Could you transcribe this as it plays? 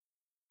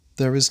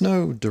There is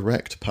no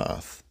direct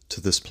path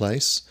to this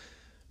place,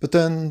 but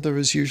then there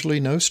is usually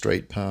no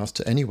straight path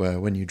to anywhere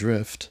when you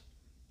drift.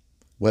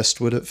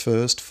 Westward at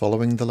first,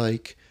 following the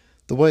lake,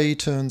 the way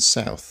turns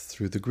south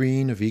through the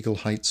green of Eagle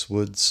Heights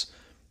woods,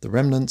 the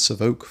remnants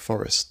of oak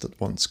forest that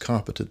once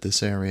carpeted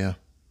this area.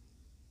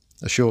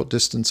 A short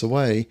distance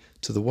away,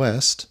 to the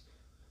west,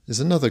 is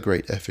another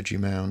great effigy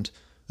mound,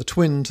 a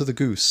twin to the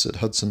Goose at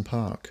Hudson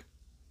Park.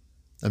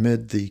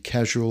 Amid the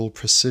casual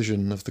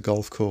precision of the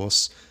golf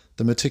course,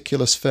 the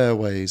meticulous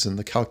fairways and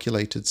the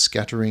calculated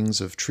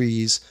scatterings of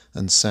trees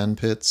and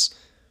sandpits,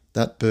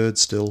 that bird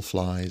still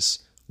flies,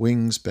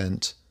 wings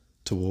bent,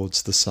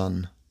 towards the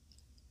sun.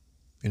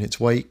 In its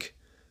wake,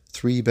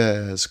 3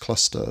 bears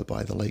cluster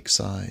by the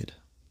lakeside.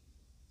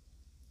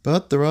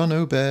 But there are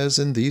no bears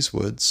in these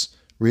woods,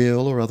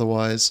 real or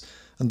otherwise,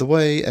 and the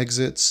way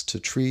exits to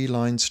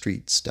tree-lined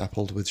streets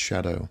dappled with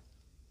shadow.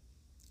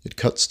 It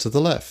cuts to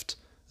the left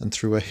and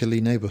through a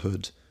hilly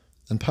neighborhood,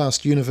 and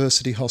past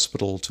University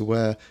Hospital to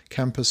where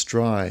Campus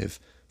Drive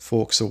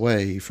forks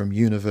away from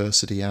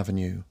University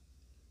Avenue.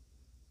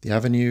 The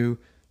avenue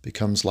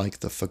becomes like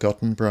the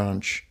forgotten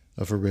branch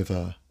of a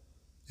river,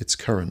 its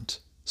current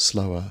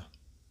slower.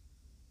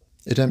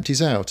 It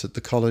empties out at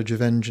the College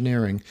of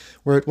Engineering,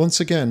 where it once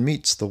again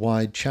meets the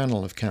wide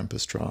channel of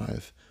Campus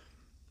Drive.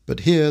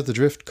 But here the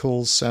drift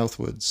calls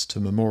southwards to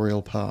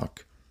Memorial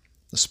Park,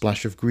 a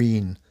splash of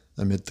green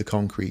amid the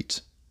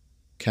concrete.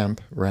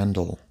 Camp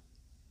Randall.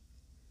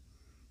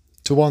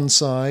 To one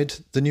side,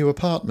 the new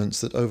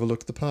apartments that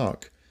overlook the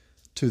park.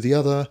 To the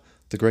other,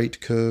 the great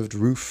curved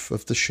roof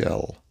of the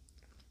Shell.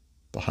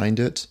 Behind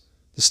it,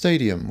 the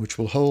stadium which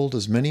will hold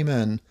as many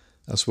men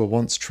as were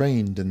once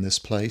trained in this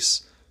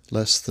place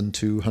less than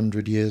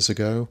 200 years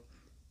ago.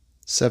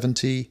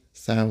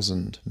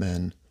 70,000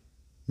 men,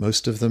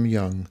 most of them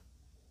young.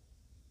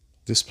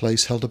 This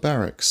place held a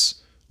barracks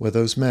where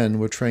those men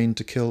were trained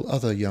to kill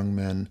other young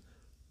men,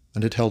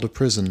 and it held a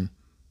prison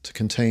to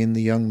contain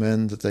the young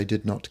men that they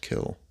did not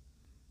kill.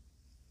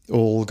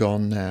 All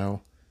gone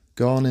now,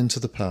 gone into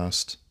the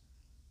past.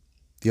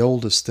 The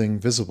oldest thing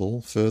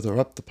visible further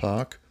up the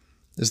park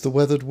is the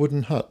weathered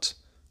wooden hut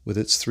with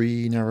its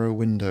 3 narrow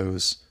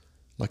windows,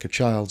 like a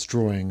child's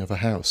drawing of a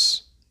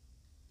house.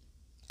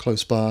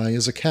 Close by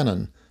is a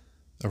cannon,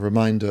 a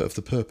reminder of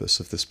the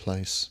purpose of this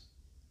place.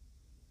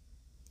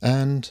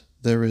 And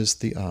there is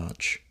the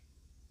arch,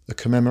 a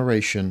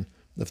commemoration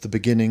of the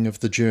beginning of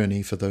the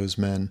journey for those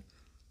men,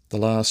 the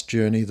last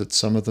journey that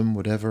some of them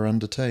would ever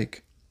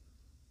undertake.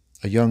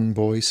 A young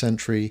boy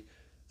sentry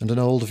and an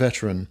old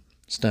veteran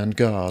stand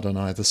guard on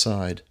either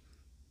side,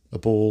 a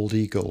bald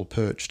eagle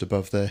perched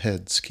above their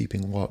heads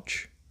keeping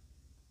watch.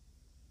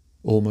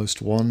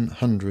 Almost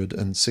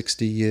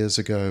 160 years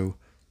ago,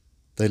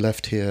 they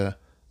left here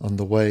on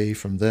the way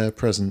from their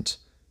present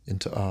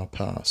into our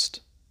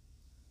past.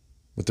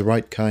 With the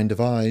right kind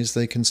of eyes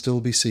they can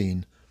still be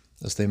seen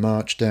as they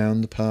march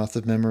down the path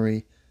of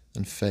memory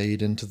and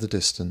fade into the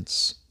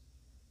distance.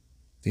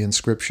 The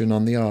inscription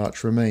on the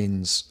arch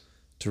remains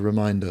to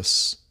remind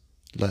us,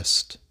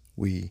 lest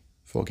we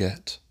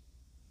forget.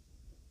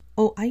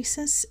 O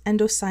Isis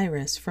and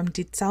Osiris from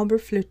Die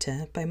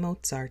Zauberflöte by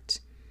Mozart.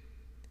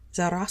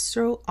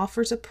 Sarastro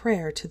offers a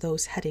prayer to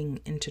those heading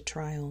into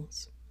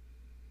trials.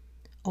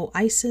 O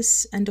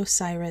Isis and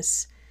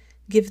Osiris,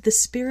 give the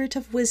spirit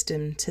of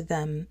wisdom to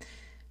them.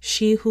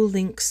 She who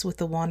links with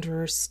the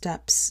wanderer's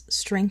steps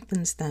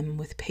strengthens them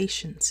with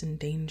patience in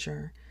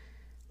danger.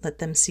 Let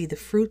them see the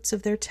fruits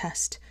of their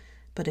test,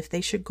 but if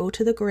they should go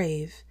to the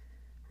grave,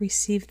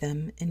 receive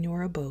them in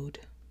your abode.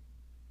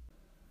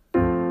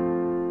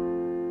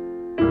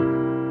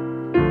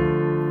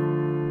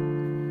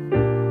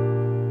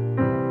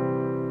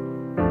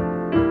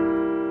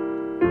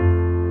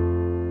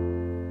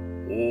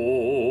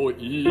 O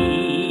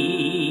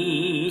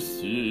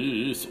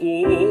Isis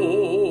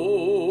und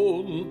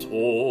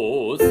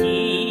Osiris,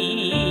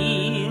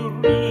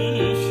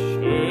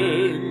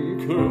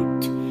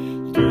 schenket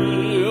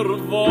dir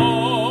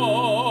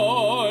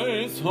Weisheit,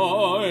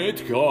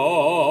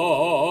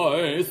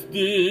 Geist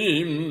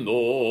im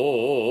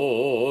neuen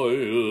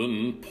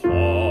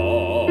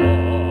Paar,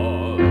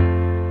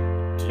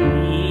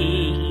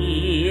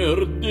 die ihr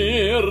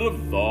der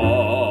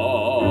Wanderer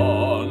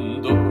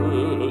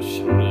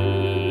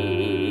Schritte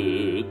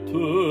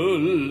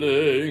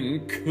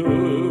lenket.